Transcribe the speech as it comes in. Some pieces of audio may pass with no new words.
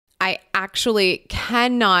actually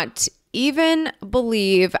cannot even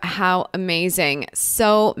believe how amazing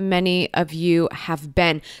so many of you have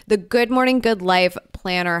been. The Good Morning Good Life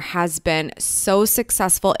planner has been so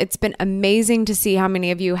successful. It's been amazing to see how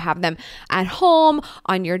many of you have them at home,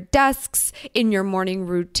 on your desks, in your morning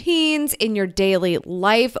routines, in your daily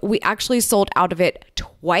life. We actually sold out of it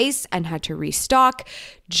twice and had to restock.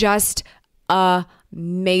 Just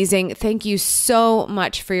amazing. Thank you so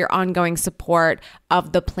much for your ongoing support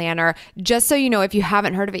of the planner. Just so you know, if you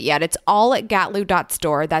haven't heard of it yet, it's all at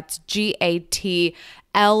gatlu.store. That's GATLUW.store.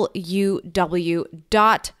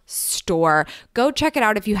 Go check it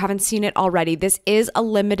out if you haven't seen it already. This is a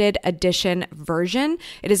limited edition version.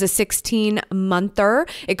 It is a 16-monther.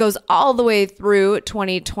 It goes all the way through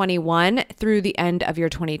 2021, through the end of your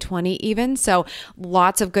 2020 even. So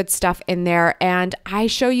lots of good stuff in there. And I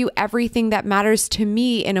show you everything that matters to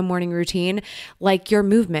me in a morning routine, like your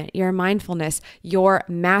movement, your mindfulness, your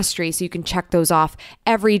mastery. So you can check those off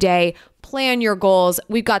every day. Plan your goals.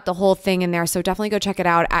 We've got the whole thing in there. So definitely go check it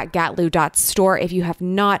out at gatlu.store if you have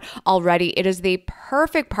not already. It is the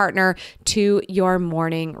perfect partner to your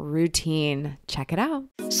morning routine. Check it out.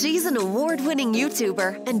 She's an award-winning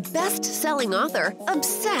YouTuber and best-selling author,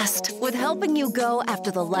 obsessed with helping you go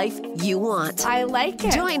after the life you want. I like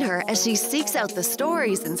it. Join her as she seeks out the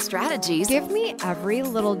stories and strategies. Give me every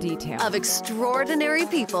little detail of extraordinary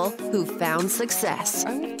people who found success.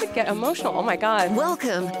 I'm going to get emotional. Oh my God.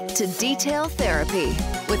 Welcome to Detail Therapy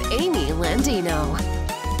with Amy Landino.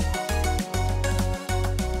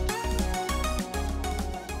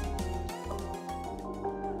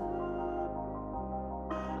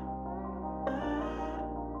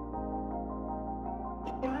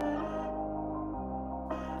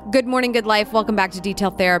 Good morning, good life. Welcome back to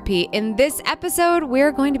Detail Therapy. In this episode,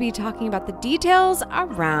 we're going to be talking about the details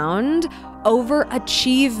around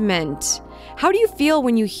overachievement. How do you feel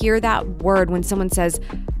when you hear that word, when someone says,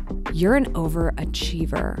 you're an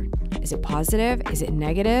overachiever? Is it positive? Is it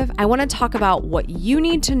negative? I want to talk about what you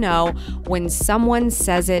need to know when someone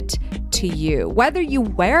says it to you, whether you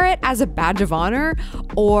wear it as a badge of honor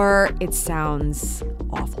or it sounds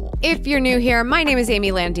awful. If you're new here, my name is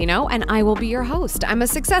Amy Landino and I will be your host. I'm a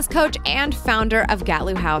success coach and founder of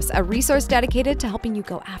Gatlu House, a resource dedicated to helping you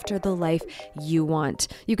go after the life you want.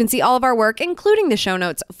 You can see all of our work, including the show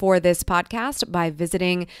notes for this podcast, by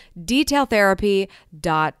visiting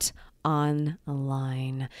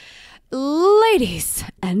detailtherapy.online. Ladies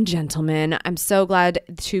and gentlemen, I'm so glad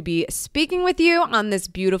to be speaking with you on this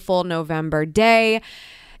beautiful November day.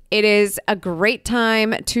 It is a great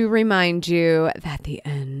time to remind you that the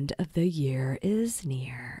end of the year is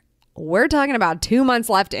near. We're talking about 2 months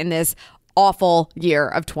left in this awful year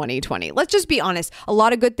of 2020. Let's just be honest. A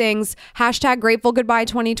lot of good things. Hashtag grateful goodbye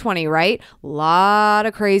 2020, right? A lot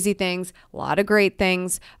of crazy things, a lot of great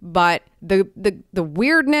things, but the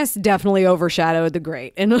weirdness definitely overshadowed the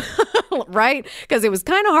great, and right? Because it was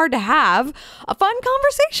kind of hard to have a fun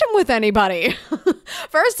conversation with anybody.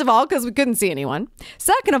 First of all, because we couldn't see anyone.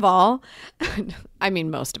 Second of all, I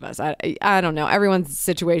mean, most of us, I don't know. Everyone's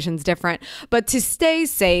situation's different, but to stay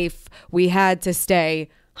safe, we had to stay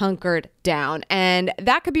hunkered down. And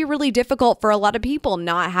that could be really difficult for a lot of people,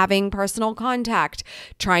 not having personal contact,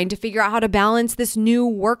 trying to figure out how to balance this new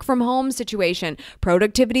work from home situation.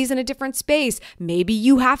 Productivity's in a different space. Maybe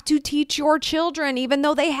you have to teach your children, even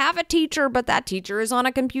though they have a teacher, but that teacher is on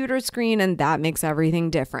a computer screen, and that makes everything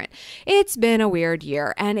different. It's been a weird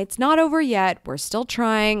year, and it's not over yet. We're still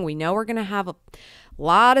trying. We know we're going to have a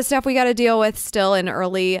lot of stuff we got to deal with still in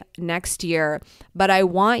early next year, but I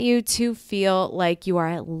want you to feel like you are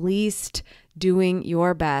at least doing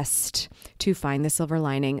your best to find the silver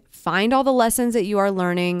lining, find all the lessons that you are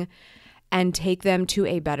learning, and take them to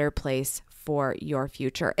a better place for your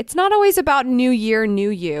future. It's not always about new year, new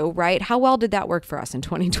you, right? How well did that work for us in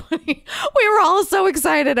 2020? We were all so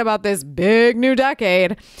excited about this big new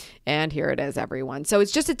decade. And here it is, everyone. So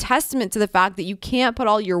it's just a testament to the fact that you can't put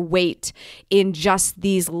all your weight in just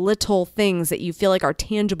these little things that you feel like are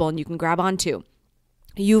tangible and you can grab onto.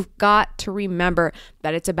 You've got to remember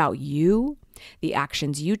that it's about you, the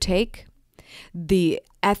actions you take, the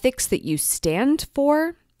ethics that you stand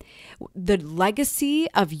for, the legacy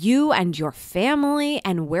of you and your family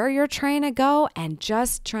and where you're trying to go, and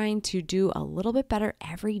just trying to do a little bit better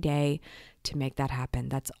every day to make that happen.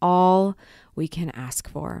 That's all we can ask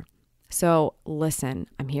for. So listen,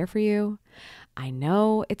 I'm here for you. I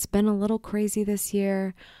know it's been a little crazy this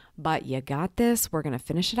year, but you got this. We're going to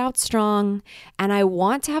finish it out strong. And I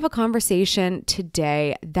want to have a conversation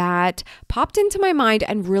today that popped into my mind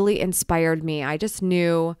and really inspired me. I just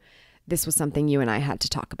knew this was something you and I had to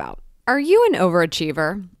talk about. Are you an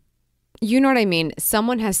overachiever? You know what I mean?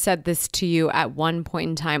 Someone has said this to you at one point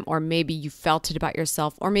in time, or maybe you felt it about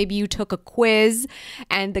yourself, or maybe you took a quiz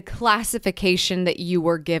and the classification that you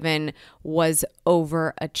were given was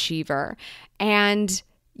overachiever. And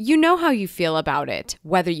you know how you feel about it,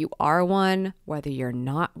 whether you are one, whether you're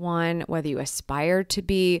not one, whether you aspire to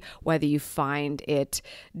be, whether you find it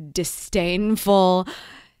disdainful.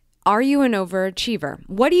 Are you an overachiever?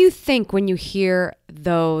 What do you think when you hear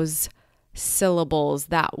those syllables,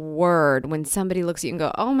 that word, when somebody looks at you and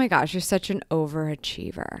go, oh my gosh, you're such an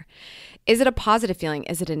overachiever? Is it a positive feeling?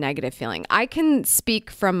 Is it a negative feeling? I can speak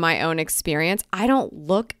from my own experience. I don't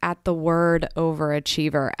look at the word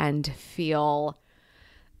overachiever and feel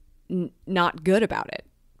not good about it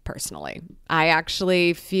personally. I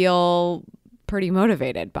actually feel pretty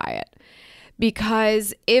motivated by it,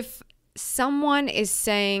 because if someone is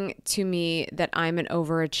saying to me that I'm an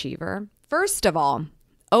overachiever, first of all,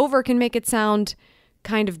 over can make it sound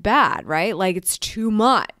kind of bad, right? Like it's too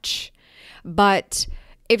much. But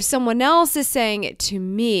if someone else is saying it to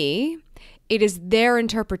me, it is their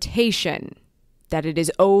interpretation that it is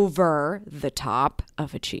over the top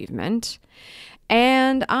of achievement.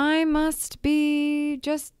 And I must be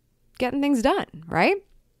just getting things done, right?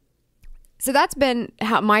 So that's been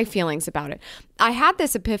my feelings about it. I had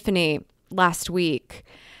this epiphany last week,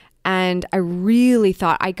 and I really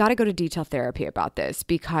thought I got to go to detail therapy about this,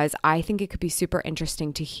 because I think it could be super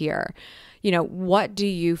interesting to hear, what do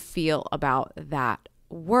you feel about that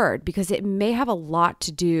word? Because it may have a lot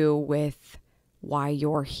to do with why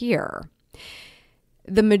you're here.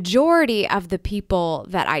 The majority of the people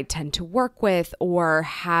that I tend to work with or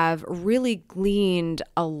have really gleaned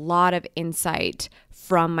a lot of insight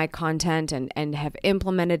from my content and have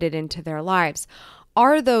implemented it into their lives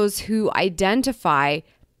are those who identify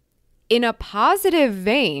in a positive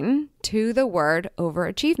vein to the word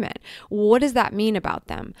overachievement. What does that mean about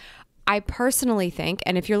them? I personally think,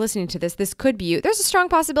 and if you're listening to this, this could be you. There's a strong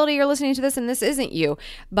possibility you're listening to this and this isn't you.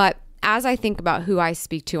 But as I think about who I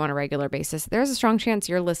speak to on a regular basis, there's a strong chance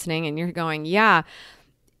you're listening and you're going, yeah,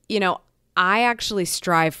 I actually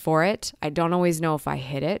strive for it. I don't always know if I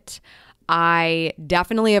hit it. I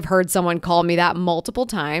definitely have heard someone call me that multiple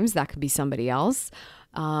times. That could be somebody else.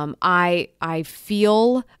 I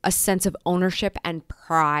feel a sense of ownership and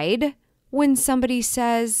pride when somebody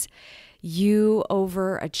says, you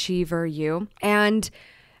overachiever, you. And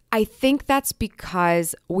I think that's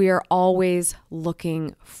because we're always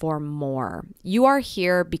looking for more. You are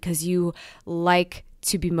here because you like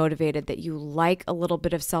to be motivated, that you like a little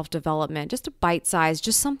bit of self-development, just a bite size,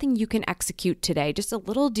 just something you can execute today, just a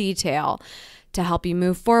little detail to help you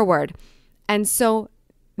move forward. And so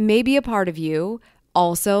maybe a part of you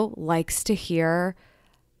also likes to hear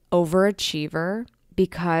overachiever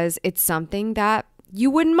because it's something that you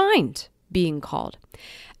wouldn't mind being called.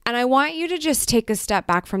 And I want you to just take a step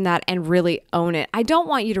back from that and really own it. I don't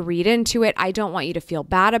want you to read into it. I don't want you to feel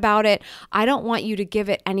bad about it. I don't want you to give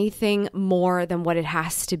it anything more than what it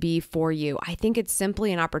has to be for you. I think it's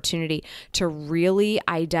simply an opportunity to really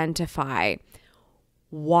identify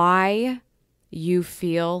why you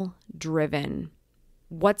feel driven.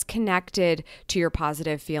 What's connected to your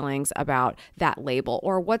positive feelings about that label,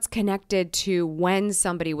 or what's connected to when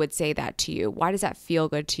somebody would say that to you? Why does that feel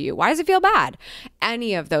good to you? Why does it feel bad?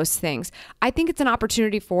 Any of those things. I think it's an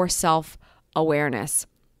opportunity for self-awareness.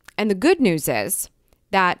 And the good news is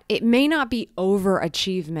that it may not be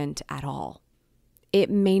overachievement at all. It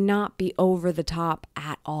may not be over the top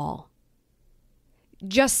at all.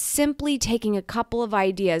 Just simply taking a couple of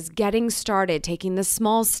ideas, getting started, taking the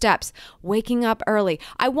small steps, waking up early.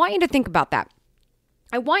 I want you to think about that.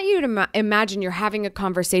 I want you to imagine you're having a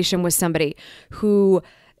conversation with somebody who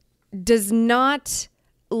does not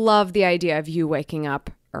love the idea of you waking up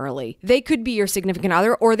early. They could be your significant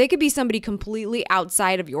other, or they could be somebody completely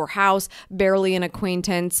outside of your house, barely an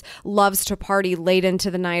acquaintance, loves to party late into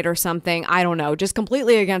the night or something. I don't know, just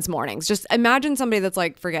completely against mornings. Just imagine somebody that's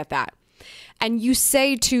like, forget that. And you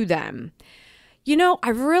say to them,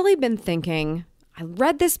 I've really been thinking, I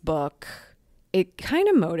read this book, it kind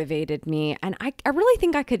of motivated me, and I really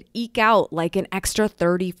think I could eke out like an extra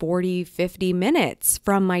 30, 40, 50 minutes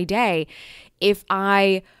from my day if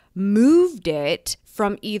I moved it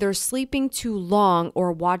from either sleeping too long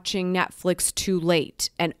or watching Netflix too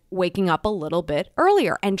late and waking up a little bit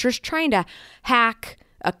earlier, and just trying to hack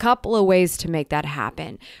a couple of ways to make that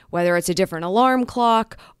happen, whether it's a different alarm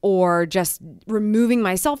clock or just removing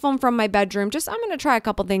my cell phone from my bedroom. I'm going to try a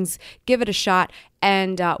couple things, give it a shot,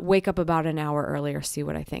 and wake up about an hour earlier, see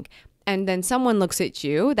what I think. And then someone looks at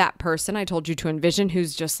you, that person I told you to envision,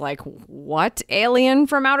 who's just like, what? Alien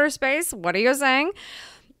from outer space? What are you saying?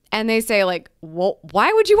 And they say like, well,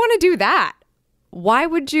 why would you want to do that? Why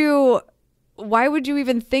would you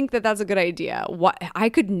even think that that's a good idea? I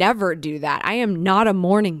could never do that. I am not a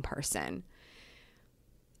morning person.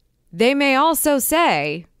 They may also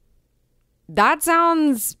say, that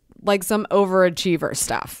sounds like some overachiever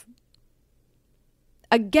stuff.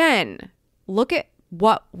 Again, look at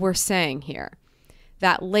what we're saying here.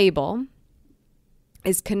 That label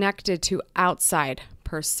is connected to outside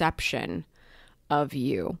perception of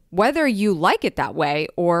you, whether you like it that way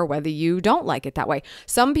or whether you don't like it that way.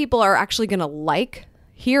 Some people are actually going to like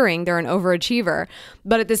hearing they're an overachiever,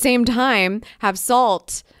 but at the same time have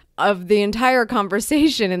salt of the entire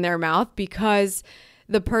conversation in their mouth because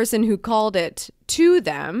the person who called it to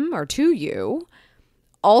them or to you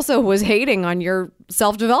also was hating on your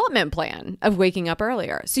self-development plan of waking up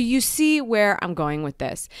earlier. So you see where I'm going with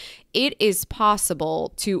this. It is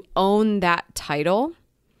possible to own that title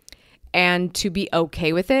and to be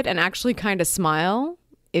okay with it and actually kind of smile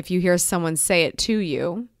if you hear someone say it to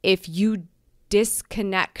you. If you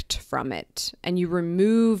disconnect from it and you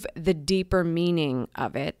remove the deeper meaning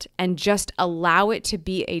of it and just allow it to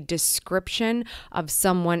be a description of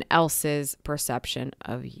someone else's perception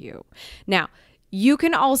of you. Now, you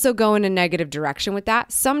can also go in a negative direction with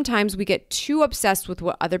that. Sometimes we get too obsessed with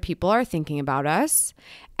what other people are thinking about us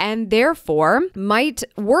and therefore might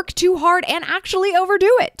work too hard and actually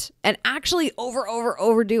overdo it and actually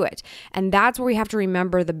overdo it. And that's where we have to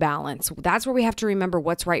remember the balance. That's where we have to remember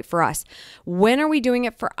what's right for us. When are we doing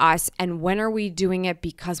it for us and when are we doing it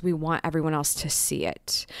because we want everyone else to see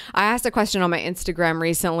it? I asked a question on my Instagram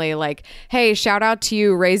recently like, hey, shout out to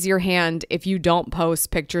you, raise your hand if you don't post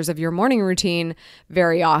pictures of your morning routine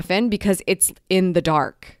very often because it's in the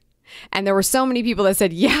dark. And there were so many people that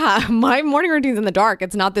said, yeah, my morning routine's in the dark.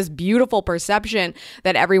 It's not this beautiful perception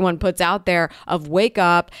that everyone puts out there of wake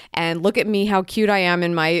up and look at me, how cute I am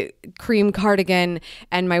in my cream cardigan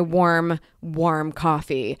and my warm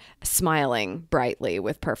coffee, smiling brightly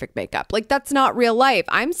with perfect makeup. Like that's not real life.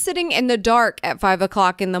 I'm sitting in the dark at 5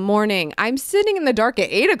 o'clock in the morning. I'm sitting in the dark at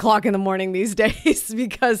 8 o'clock in the morning these days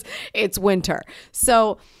because it's winter.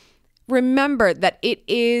 So remember that it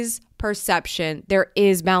is perception. There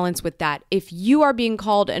is balance with that. If you are being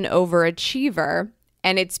called an overachiever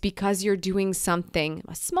and it's because you're doing something,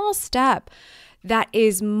 a small step that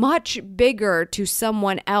is much bigger to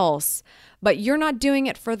someone else, but you're not doing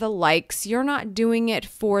it for the likes, you're not doing it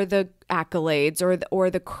for the accolades or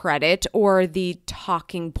the credit or the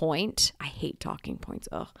talking point. I hate talking points.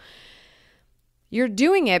 Ugh. You're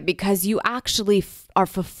doing it because you actually are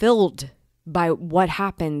fulfilled by what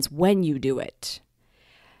happens when you do it.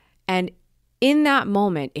 And in that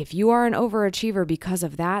moment, if you are an overachiever because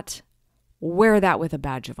of that, wear that with a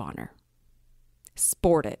badge of honor.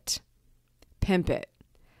 Sport it. Pimp it.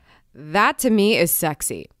 That to me is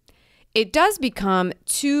sexy. It does become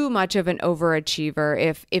too much of an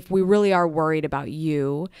overachiever if we really are worried about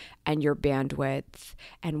you and your bandwidth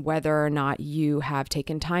and whether or not you have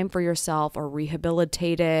taken time for yourself or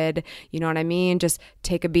rehabilitated. You know what I mean? Just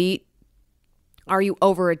take a beat. Are you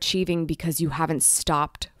overachieving because you haven't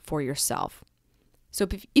stopped for yourself? So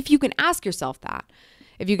if you can ask yourself that,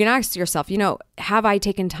 if you can ask yourself, have I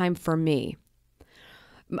taken time for me?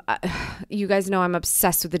 You guys know I'm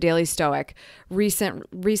obsessed with the Daily Stoic.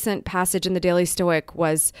 Recent passage in the Daily Stoic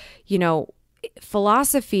was,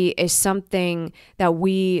 philosophy is something that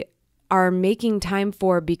we are making time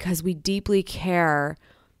for because we deeply care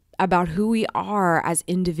about who we are as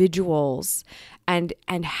individuals and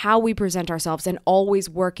how we present ourselves and always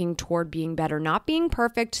working toward being better, not being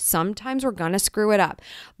perfect. Sometimes we're going to screw it up,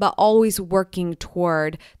 but always working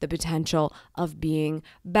toward the potential of being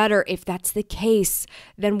better. If that's the case,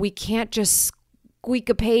 then we can't just squeak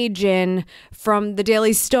a page in from the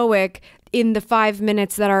Daily Stoic in the 5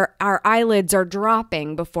 minutes that our eyelids are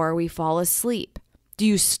dropping before we fall asleep. Do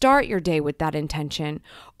you start your day with that intention,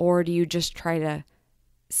 or do you just try to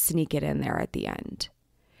sneak it in there at the end?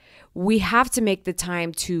 We have to make the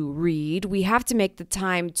time to read. We have to make the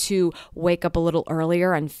time to wake up a little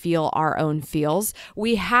earlier and feel our own feels.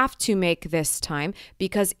 We have to make this time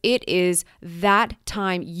because it is that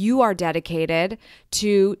time you are dedicated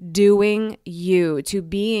to doing you, to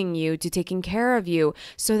being you, to taking care of you,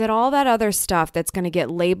 so that all that other stuff that's going to get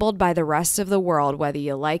labeled by the rest of the world, whether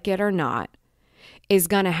you like it or not, is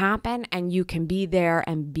going to happen and you can be there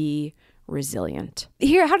and be resilient.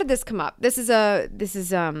 Here, how did this come up? This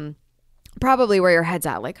is probably where your head's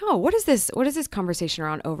at. Like, oh, what is this conversation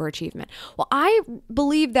around overachievement? Well, I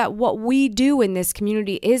believe that what we do in this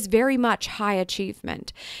community is very much high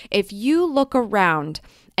achievement. If you look around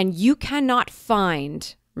and you cannot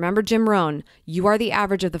find Remember Jim Rohn, you are the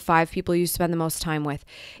average of the 5 people you spend the most time with.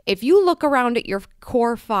 If you look around at your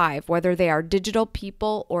core 5, whether they are digital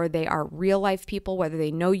people or they are real life people, whether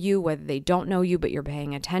they know you, whether they don't know you, but you're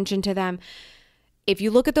paying attention to them. If you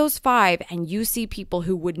look at those 5 and you see people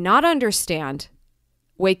who would not understand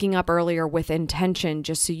waking up earlier with intention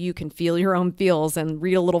just so you can feel your own feels and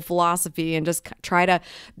read a little philosophy and just try to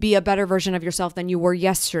be a better version of yourself than you were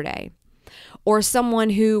yesterday. Or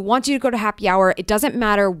someone who wants you to go to happy hour. It doesn't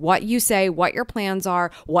matter what you say, what your plans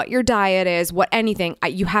are, what your diet is, what anything.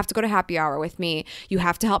 You have to go to happy hour with me. You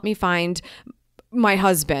have to help me find my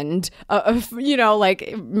husband.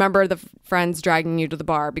 Remember the friends dragging you to the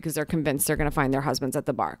bar because they're convinced they're going to find their husbands at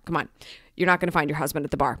the bar. Come on. You're not going to find your husband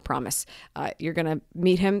at the bar, promise. You're going to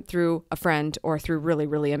meet him through a friend or through really,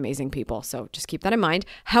 really amazing people. So just keep that in mind.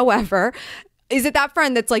 However, is it that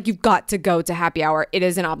friend that's like, you've got to go to happy hour? It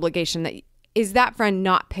is an obligation. That is that friend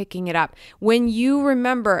not picking it up? When you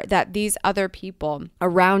remember that these other people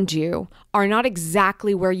around you are not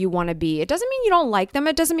exactly where you want to be, it doesn't mean you don't like them.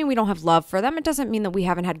 It doesn't mean we don't have love for them. It doesn't mean that we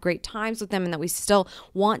haven't had great times with them and that we still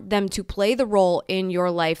want them to play the role in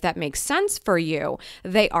your life that makes sense for you.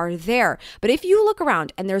 They are there. But if you look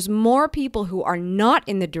around and there's more people who are not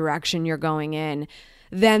in the direction you're going in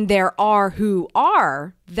than there are who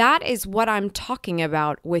are, that is what I'm talking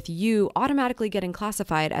about with you automatically getting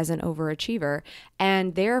classified as an overachiever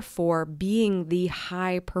and therefore being the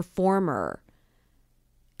high performer,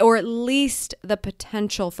 or at least the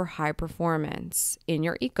potential for high performance in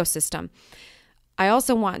your ecosystem. I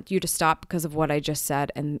also want you to stop because of what I just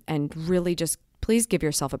said and really just please give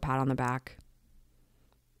yourself a pat on the back.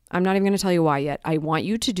 I'm not even going to tell you why yet. I want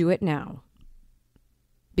you to do it now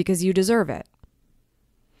because you deserve it.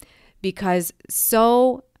 Because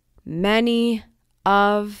so many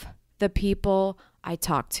of the people I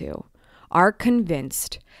talk to are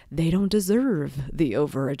convinced they don't deserve the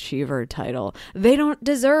overachiever title. They don't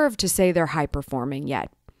deserve to say they're high performing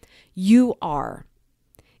yet. You are.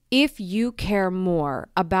 If you care more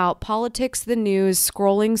about politics, the news,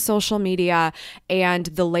 scrolling social media, and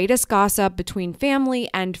the latest gossip between family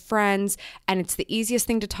and friends, and it's the easiest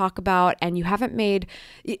thing to talk about, and you haven't made,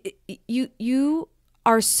 you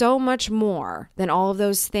are so much more than all of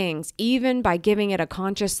those things, even by giving it a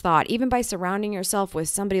conscious thought, even by surrounding yourself with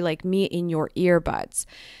somebody like me in your earbuds.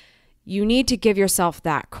 You need to give yourself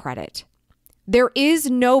that credit. There is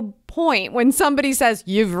no point when somebody says,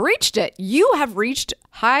 you've reached it. You have reached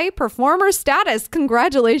high performer status.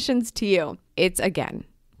 Congratulations to you. It's, again,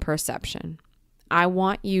 perception. I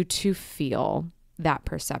want you to feel that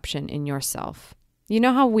perception in yourself. You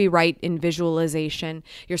know how we write in visualization?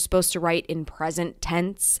 You're supposed to write in present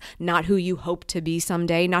tense, not who you hope to be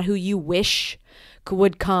someday, not who you wish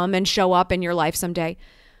would come and show up in your life someday.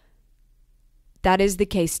 That is the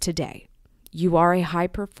case today. You are a high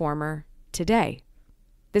performer today.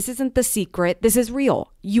 This isn't the secret. This is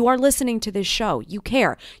real. You are listening to this show. You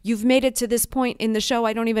care. You've made it to this point in the show.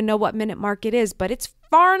 I don't even know what minute mark it is, but it's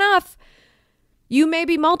far enough. You may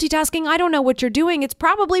be multitasking. I don't know what you're doing. It's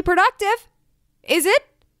probably productive. Is it?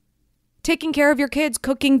 Taking care of your kids,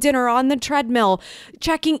 cooking dinner on the treadmill,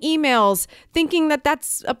 checking emails, thinking that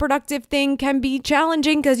that's a productive thing can be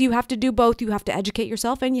challenging because you have to do both. You have to educate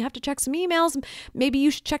yourself and you have to check some emails. Maybe you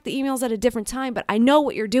should check the emails at a different time, but I know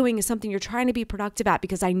what you're doing is something you're trying to be productive at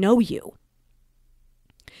because I know you.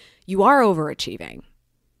 You are overachieving,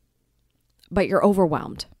 but you're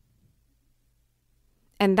overwhelmed.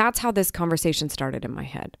 And that's how this conversation started in my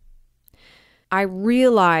head. I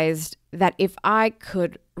realized that if I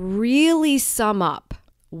could really sum up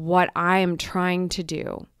what I am trying to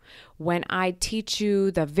do when I teach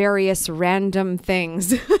you the various random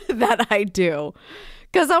things that I do,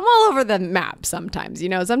 because I'm all over the map sometimes,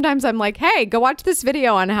 sometimes I'm like, hey, go watch this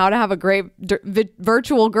video on how to have a great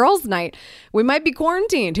virtual girls' night. We might be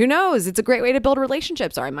quarantined. Who knows? It's a great way to build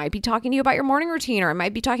relationships. Or I might be talking to you about your morning routine, or I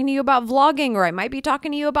might be talking to you about vlogging, or I might be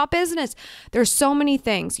talking to you about business. There's so many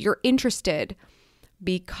things. You're interested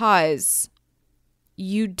because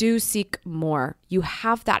you do seek more. You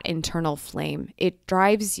have that internal flame. It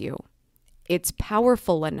drives you. It's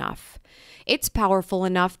powerful enough. It's powerful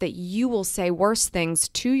enough that you will say worse things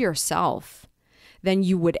to yourself than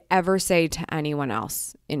you would ever say to anyone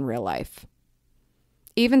else in real life.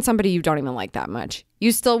 Even somebody you don't even like that much.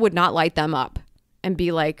 You still would not light them up and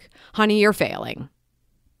be like, honey, you're failing.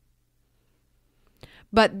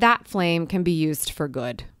 But that flame can be used for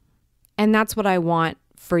good. And that's what I want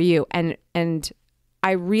for you. And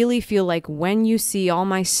I really feel like when you see all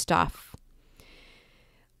my stuff,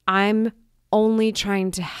 I'm only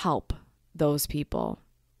trying to help those people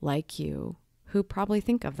like you who probably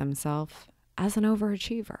think of themselves as an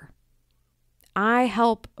overachiever. I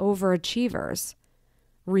help overachievers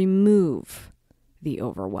remove the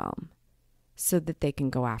overwhelm so that they can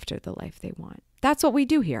go after the life they want. That's what we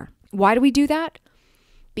do here. Why do we do that?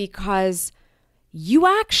 Because you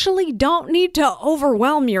actually don't need to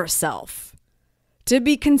overwhelm yourself to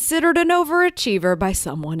be considered an overachiever by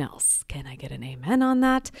someone else. Can I get an amen on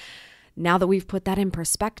that? Now that we've put that in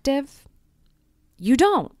perspective, you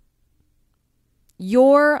don't.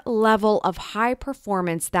 Your level of high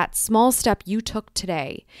performance, that small step you took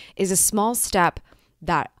today, is a small step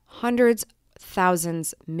that hundreds,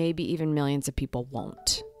 thousands, maybe even millions of people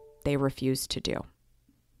won't. They refuse to do.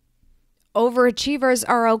 Overachievers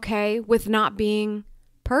are okay with not being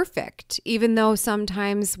perfect, even though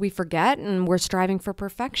sometimes we forget and we're striving for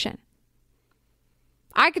perfection.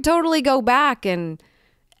 I could totally go back and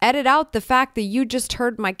edit out the fact that you just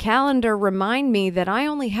heard my calendar remind me that I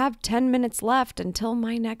only have 10 minutes left until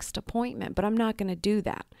my next appointment, but I'm not going to do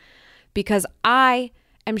that because I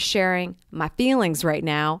am sharing my feelings right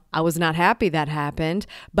now. I was not happy that happened,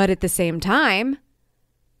 but at the same time,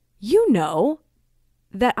 you know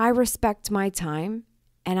that I respect my time,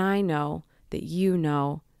 and I know that you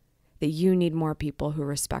need more people who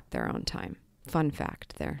respect their own time. Fun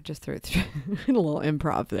fact there, just threw a little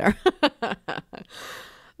improv there.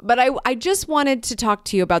 But I just wanted to talk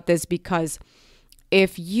to you about this because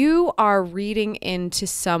if you are reading into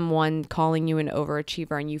someone calling you an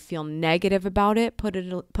overachiever and you feel negative about it, put it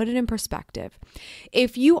in perspective.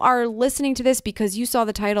 If you are listening to this because you saw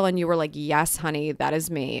the title and you were like, yes, honey, that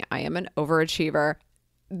is me. I am an overachiever.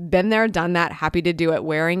 Been there, done that, happy to do it,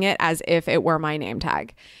 wearing it as if it were my name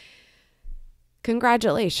tag.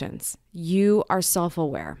 Congratulations. You are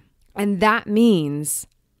self-aware. And that means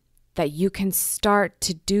that you can start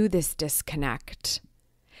to do this disconnect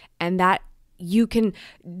and that you can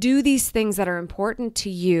do these things that are important to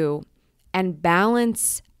you and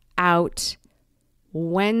balance out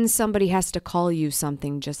when somebody has to call you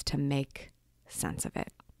something just to make sense of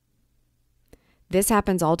it. This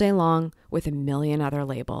happens all day long with a million other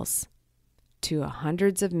labels to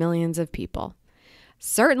hundreds of millions of people.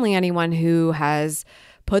 Certainly anyone who has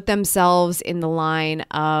put themselves in the line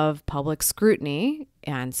of public scrutiny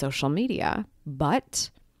and social media, but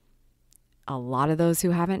a lot of those who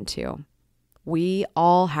haven't too. We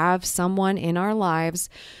all have someone in our lives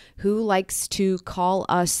who likes to call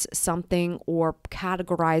us something or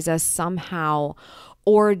categorize us somehow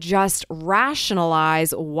or just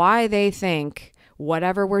rationalize why they think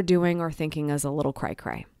whatever we're doing or thinking is a little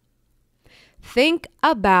cray-cray. Think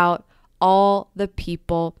about all the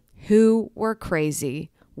people who were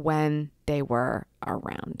crazy when they were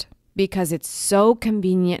around, because it's so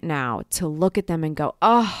convenient now to look at them and go,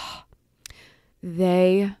 oh,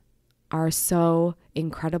 they are so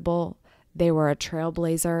incredible. They were a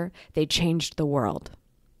trailblazer. They changed the world.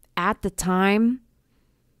 At the time,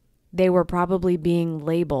 they were probably being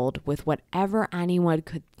labeled with whatever anyone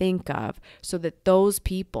could think of so that those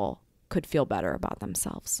people could feel better about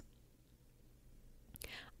themselves.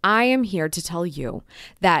 I am here to tell you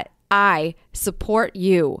that I support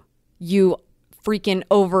you, you freaking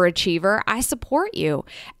overachiever. I support you.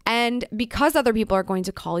 And because other people are going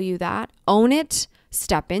to call you that, own it,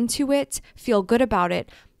 step into it, feel good about it,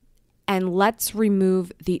 and let's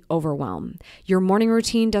remove the overwhelm. Your morning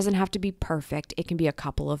routine doesn't have to be perfect. It can be a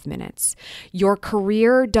couple of minutes. Your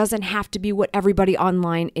career doesn't have to be what everybody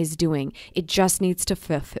online is doing. It just needs to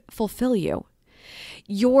fulfill you.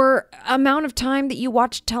 Your amount of time that you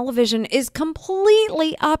watch television is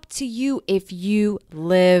completely up to you if you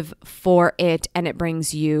live for it and it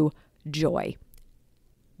brings you joy.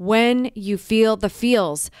 When you feel the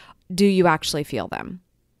feels, do you actually feel them?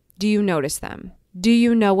 Do you notice them? Do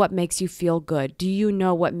you know what makes you feel good? Do you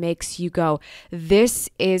know what makes you go, this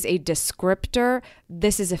is a descriptor,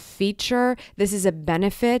 this is a feature, this is a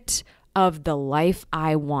benefit of the life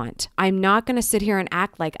I want? I'm not going to sit here and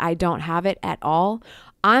act like I don't have it at all.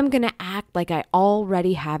 I'm going to act like I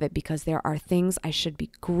already have it because there are things I should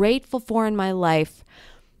be grateful for in my life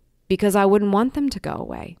because I wouldn't want them to go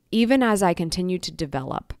away. Even as I continue to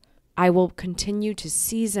develop, I will continue to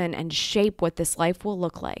season and shape what this life will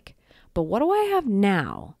look like. But what do I have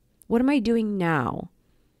now? What am I doing now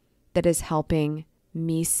that is helping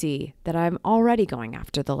me see that I'm already going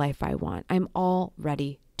after the life I want? I'm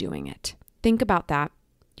already doing it. Think about that,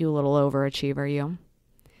 you little overachiever, you.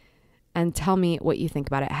 And tell me what you think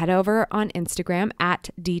about it. Head over on Instagram at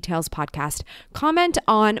Details Podcast. Comment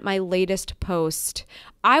on my latest post.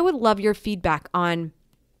 I would love your feedback on,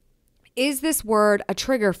 is this word a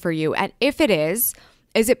trigger for you? And if it is,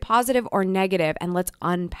 Is it positive or negative? And let's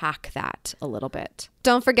unpack that a little bit.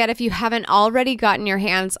 Don't forget, if you haven't already gotten your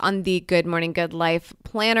hands on the Good Morning Good Life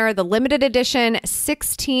planner, the limited edition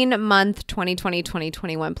 16-month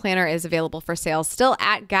 2020-2021 planner is available for sale still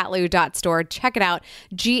at gatlu.store. Check it out,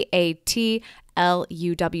 GATLUW.store.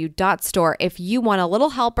 If you want a little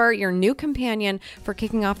helper, your new companion for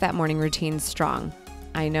kicking off that morning routine strong.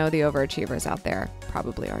 I know the overachievers out there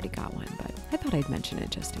probably already got one, but I thought I'd mention it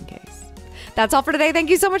just in case. That's all for today. Thank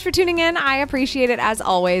you so much for tuning in. I appreciate it as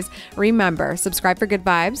always. Remember, subscribe for good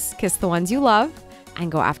vibes, kiss the ones you love,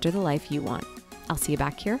 and go after the life you want. I'll see you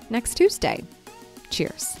back here next Tuesday.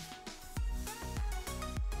 Cheers.